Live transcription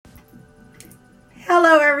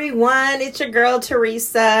Hello, everyone. It's your girl,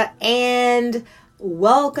 Teresa, and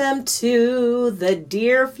welcome to the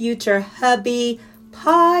Dear Future Hubby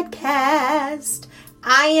podcast.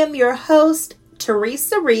 I am your host,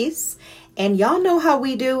 Teresa Reese, and y'all know how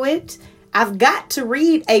we do it. I've got to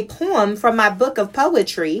read a poem from my book of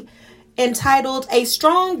poetry entitled A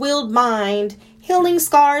Strong-Willed Mind, Healing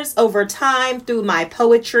Scars Over Time Through My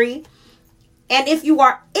Poetry. And if you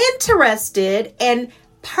are interested in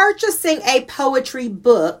purchasing a poetry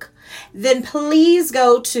book, then please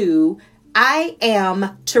go to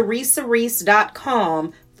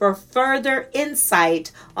IamTeresaReese.com for further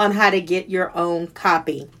insight on how to get your own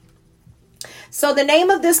copy. So the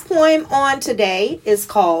name of this poem on today is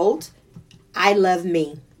called I Love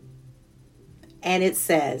Me. And it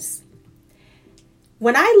says,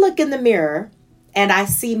 when I look in the mirror and I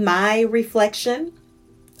see my reflection,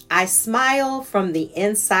 I smile from the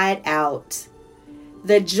inside out.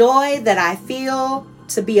 The joy that I feel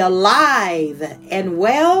to be alive and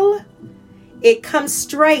well, it comes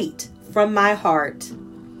straight from my heart.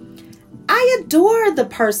 I adore the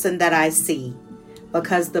person that I see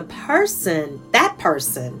because that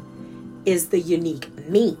person is the unique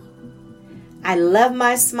me. I love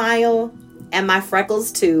my smile and my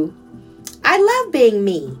freckles too. I love being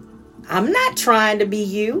me. I'm not trying to be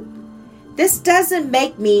you. This doesn't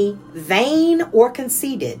make me vain or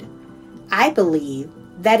conceited. I believe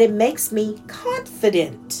that it makes me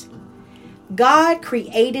confident. God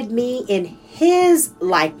created me in His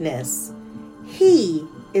likeness. He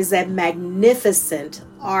is a magnificent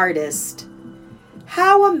artist.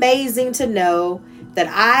 How amazing to know that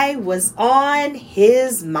I was on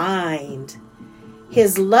His mind.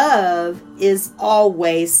 His love is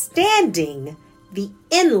always standing the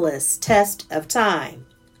endless test of time.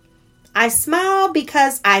 I smile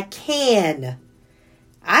because I can.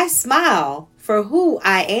 I smile for who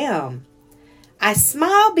I am. I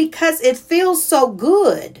smile because it feels so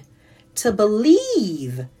good to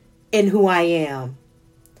believe in who I am.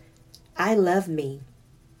 I love me.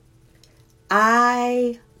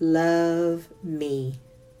 I love me.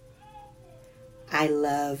 I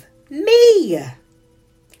love me.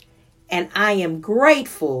 And I am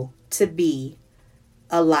grateful to be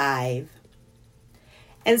alive.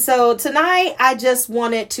 And so tonight I just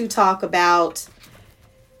wanted to talk about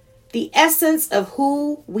the essence of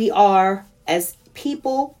who we are as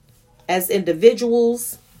people, as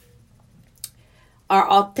individuals, our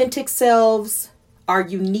authentic selves, our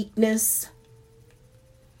uniqueness.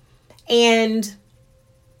 And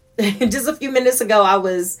just a few minutes ago, I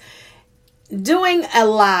was doing a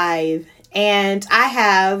live and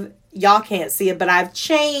y'all can't see it, but I've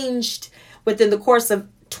changed within the course of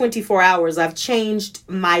 24 hours, I've changed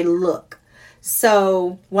my look.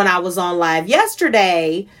 So when I was on live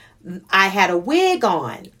yesterday, I had a wig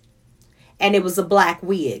on and it was a black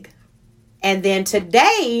wig. And then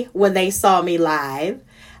today when they saw me live,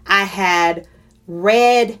 I had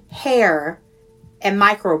red hair and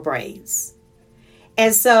micro braids.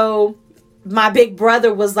 And so my big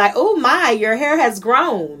brother was like, oh my, your hair has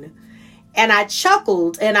grown. And I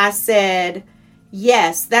chuckled and I said,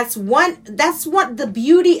 yes, that's what the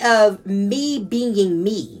beauty of me being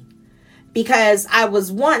me. Because I was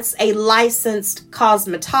once a licensed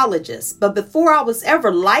cosmetologist. But before I was ever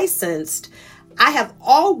licensed, I have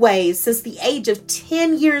always, since the age of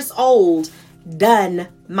 10 years old, done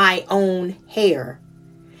my own hair.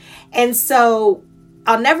 And so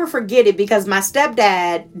I'll never forget it because my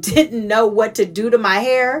stepdad didn't know what to do to my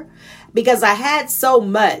hair because I had so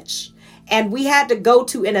much. And we had to go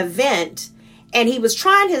to an event and he was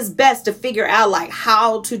trying his best to figure out like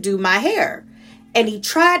how to do my hair. And he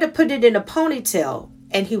tried to put it in a ponytail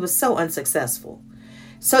and he was so unsuccessful.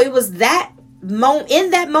 So it was in that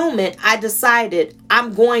moment, I decided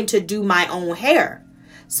I'm going to do my own hair.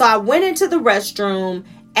 So I went into the restroom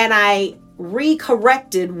and I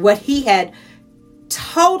recorrected what he had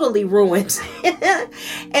totally ruined.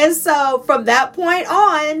 And so from that point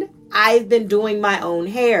on, I've been doing my own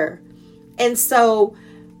hair. And so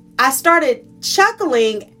I started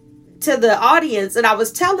chuckling to the audience and I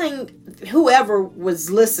was telling whoever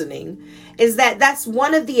was listening is that that's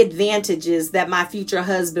one of the advantages that my future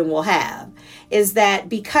husband will have is that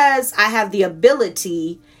because I have the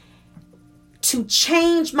ability to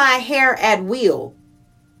change my hair at will.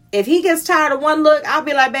 If he gets tired of one look, I'll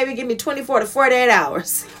be like, baby, give me 24 to 48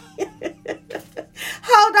 hours.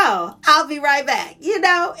 Hold on, I'll be right back,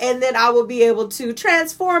 and then I will be able to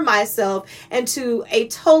transform myself into a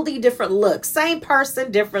totally different look. Same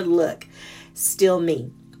person, different look, still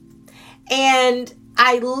me. And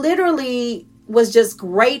I literally was just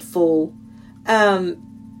grateful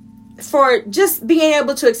for just being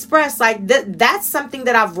able to express like that's something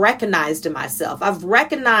that I've recognized in myself. I've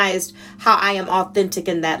recognized how I am authentic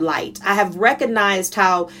in that light. I have recognized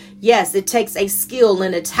how, yes, it takes a skill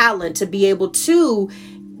and a talent to be able to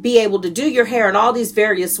do your hair in all these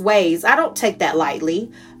various ways. I don't take that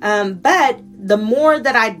lightly. But the more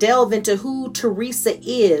that I delve into who Teresa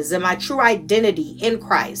is and my true identity in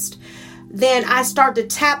Christ, then I start to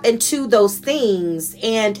tap into those things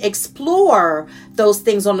and explore those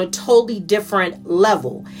things on a totally different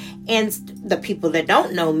level. And the people that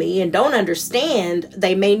don't know me and don't understand,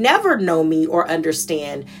 they may never know me or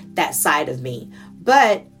understand that side of me.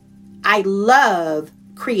 But I love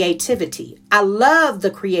creativity. I love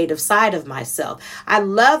the creative side of myself. I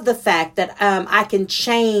love the fact that I can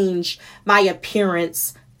change my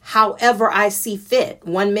appearance however I see fit.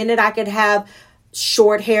 One minute I could have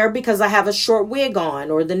short hair because I have a short wig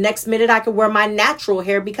on, or the next minute I could wear my natural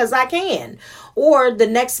hair because I can, or the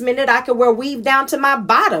next minute I could wear weave down to my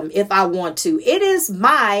bottom if I want to. It is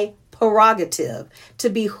my prerogative to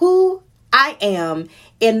be who I am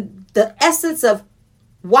in the essence of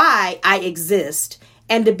why I exist,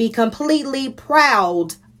 and to be completely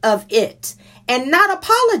proud of it and not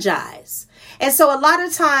apologize. And so a lot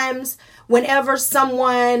of times whenever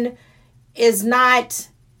someone is not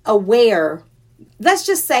aware, let's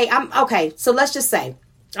just say I'm going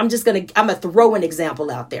to throw an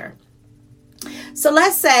example out there. So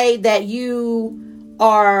let's say that you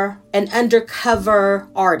are an undercover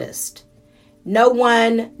artist. No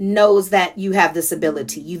one knows that you have this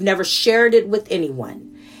ability. You've never shared it with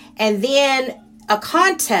anyone. And then a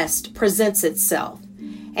contest presents itself.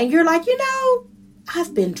 And you're like,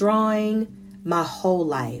 I've been drawing my whole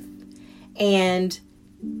life. And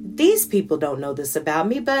these people don't know this about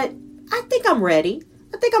me, but I think I'm ready.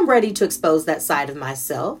 I think I'm ready to expose that side of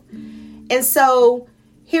myself. And so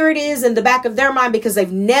here it is in the back of their mind, because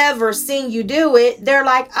they've never seen you do it. They're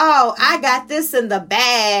like, oh, I got this in the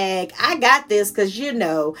bag. I got this because,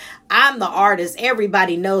 I'm the artist.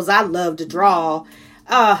 Everybody knows I love to draw.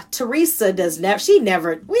 Teresa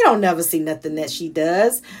we don't never see nothing that she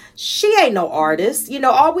does. She ain't no artist.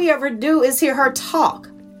 All we ever do is hear her talk.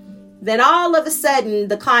 Then all of a sudden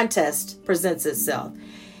the contest presents itself.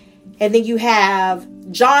 And then you have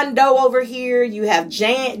John Doe over here. You have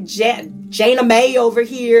Jana May over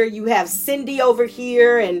here. You have Cindy over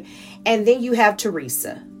here. And then you have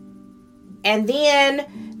Teresa. And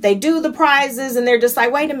then they do the prizes and they're just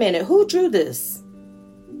like, wait a minute, who drew this?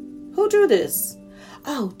 Who drew this?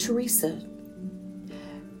 Oh, Teresa.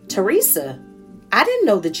 Teresa, I didn't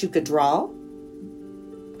know that you could draw.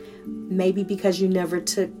 Maybe because you never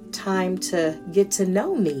took time to get to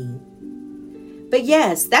know me. But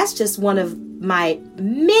yes, that's just one of my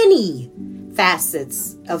many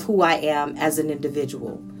facets of who I am as an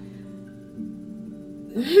individual.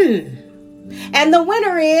 And the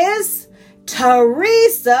winner is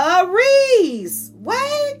Teresa Reese.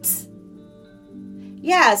 What?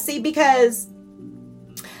 Yeah, see, because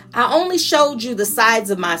I only showed you the sides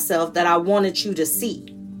of myself that I wanted you to see.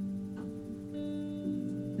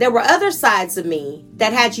 There were other sides of me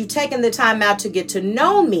that, had you taken the time out to get to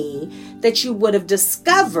know me, that you would have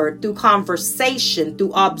discovered through conversation,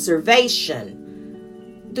 through observation,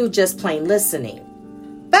 through just plain listening.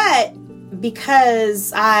 But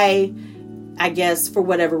because I guess for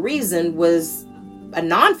whatever reason was a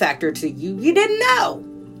non-factor to you, you didn't know.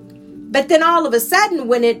 But then all of a sudden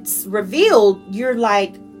when it's revealed, you're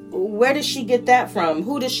like, where does she get that from?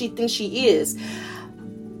 Who does she think she is?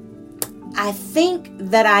 I think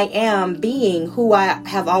that I am being who I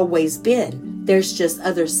have always been. There's just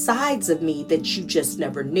other sides of me that you just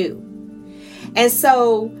never knew. And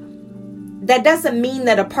so that doesn't mean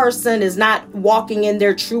that a person is not walking in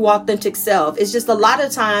their true authentic self. It's just a lot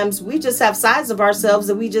of times we just have sides of ourselves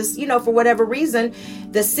that we just, for whatever reason,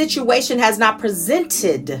 the situation has not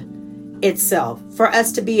presented itself for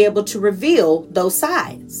us to be able to reveal those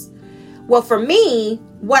sides. Well, for me,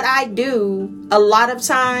 what I do a lot of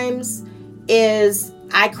times is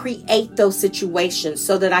I create those situations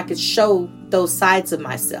so that I could show those sides of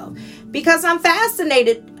myself, because I'm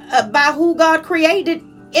fascinated by who God created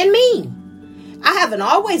in me. I haven't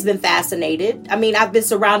always been fascinated. I mean, I've been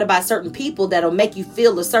surrounded by certain people that'll make you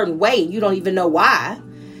feel a certain way and you don't even know why.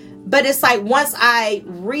 But it's like once I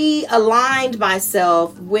realigned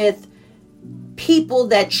myself with people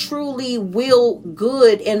that truly will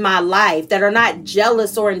good in my life, that are not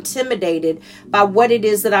jealous or intimidated by what it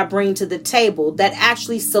is that I bring to the table, that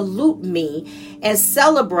actually salute me and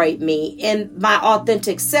celebrate me in my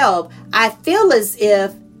authentic self, I feel as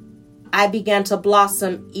if I began to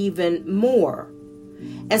blossom even more.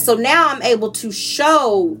 And so now I'm able to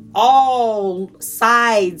show all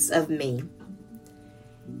sides of me.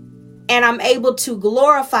 And I'm able to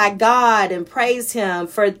glorify God and praise him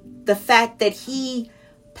for the fact that he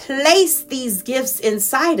placed these gifts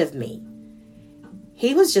inside of me.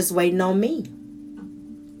 He was just waiting on me.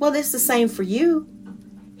 Well, it's the same for you.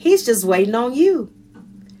 He's just waiting on you.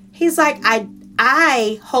 He's like,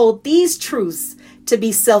 I hold these truths to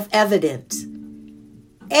be self-evident.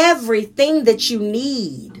 Everything that you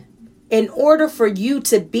need in order for you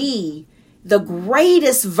to be the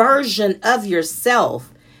greatest version of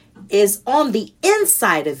yourself is on the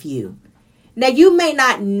inside of you. Now, you may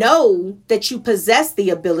not know that you possess the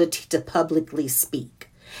ability to publicly speak.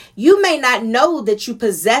 You may not know that you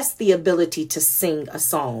possess the ability to sing a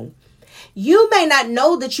song. You may not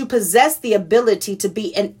know that you possess the ability to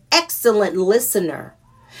be an excellent listener.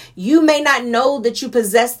 You may not know that you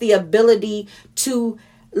possess the ability to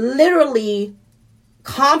literally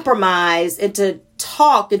compromise and to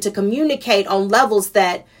talk and to communicate on levels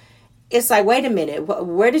that it's like, wait a minute,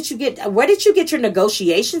 where did you get your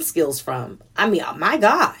negotiation skills from? I mean, oh my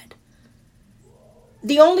God.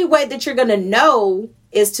 The only way that you're going to know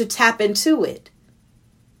is to tap into it.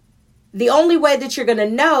 The only way that you're going to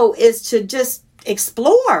know is to just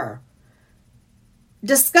explore.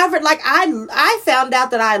 Discover, like I found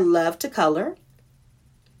out that I love to color.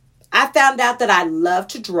 I found out that I love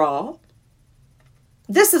to draw.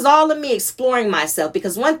 This is all of me exploring myself,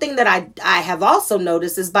 because one thing that I have also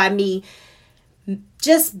noticed is by me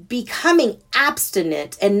just becoming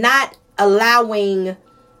abstinent and not allowing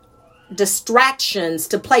distractions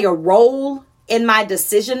to play a role in my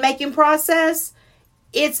decision-making process,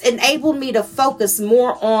 it's enabled me to focus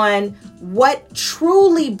more on what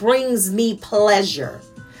truly brings me pleasure,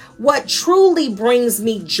 what truly brings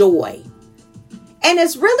me joy. And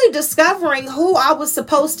it's really discovering who I was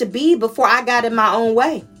supposed to be before I got in my own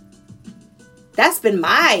way. That's been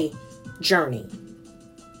my journey.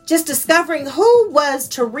 Just discovering who was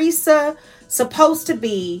Teresa supposed to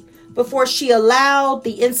be before she allowed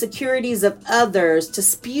the insecurities of others to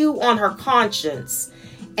spew on her conscience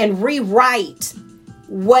and rewrite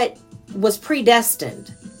what was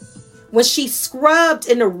predestined. When she scrubbed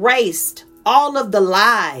and erased all of the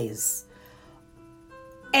lies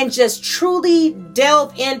and just truly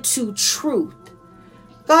delve into truth.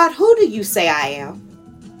 God, who do you say I am?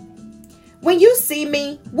 When you see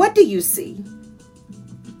me, what do you see?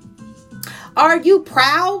 Are you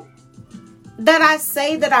proud that I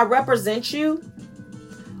say that I represent you?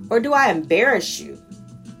 Or do I embarrass you?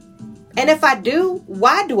 And if I do,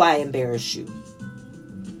 why do I embarrass you?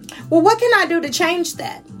 Well, what can I do to change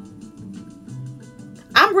that?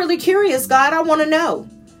 I'm really curious, God. I want to know.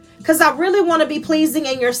 Because I really want to be pleasing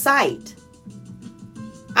in your sight.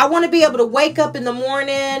 I want to be able to wake up in the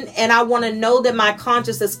morning and I want to know that my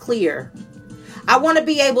conscience is clear. I want to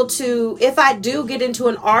be able to, if I do get into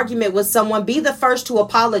an argument with someone, be the first to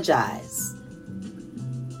apologize.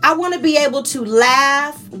 I want to be able to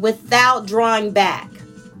laugh without drawing back.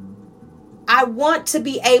 I want to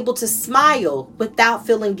be able to smile without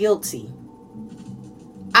feeling guilty.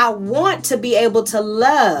 I want to be able to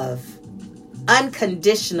love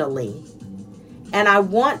unconditionally. And I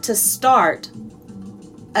want to start,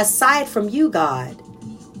 aside from you, God,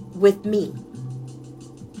 with me.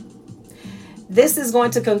 This is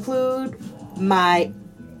going to conclude my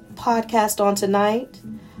podcast on tonight.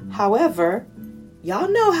 However, y'all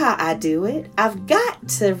know how I do it. I've got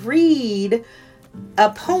to read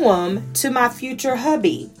a poem to my future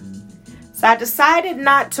hubby. So I decided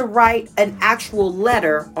not to write an actual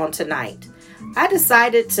letter on tonight. I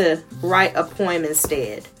decided to write a poem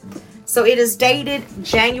instead. So it is dated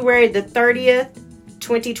January the 30th,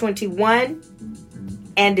 2021.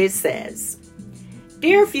 And it says,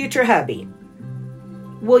 Dear future hubby,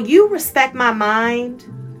 will you respect my mind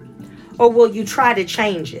or will you try to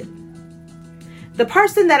change it? The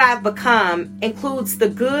person that I've become includes the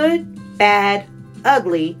good, bad,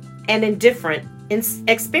 ugly, and indifferent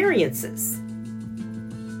experiences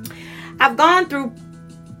I've gone through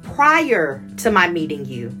prior to my meeting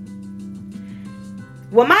you.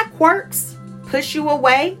 Will my quirks push you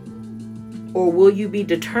away or will you be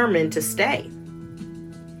determined to stay?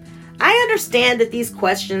 I understand that these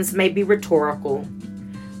questions may be rhetorical,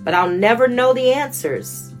 but I'll never know the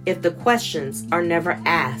answers if the questions are never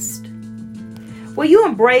asked. Will you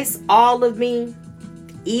embrace all of me,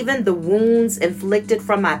 even the wounds inflicted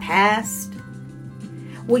from my past?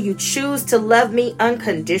 Will you choose to love me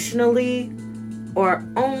unconditionally or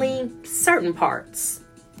only certain parts?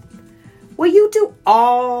 Will you do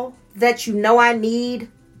all that you know I need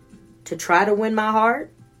to try to win my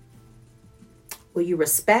heart? Will you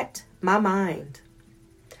respect my mind?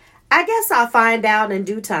 I guess I'll find out in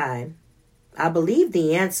due time. I believe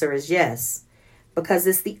the answer is yes, because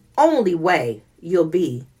it's the only way you'll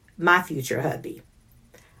be my future hubby.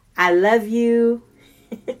 I love you.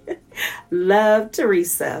 Love,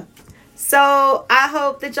 Teresa. So I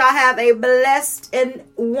hope that y'all have a blessed and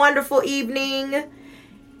wonderful evening.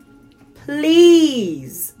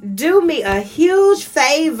 Please do me a huge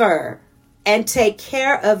favor and take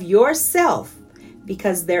care of yourself,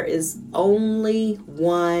 because there is only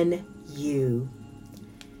one you.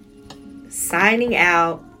 Signing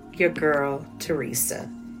out, your girl, Teresa.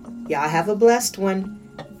 Y'all have a blessed one.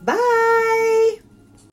 Bye.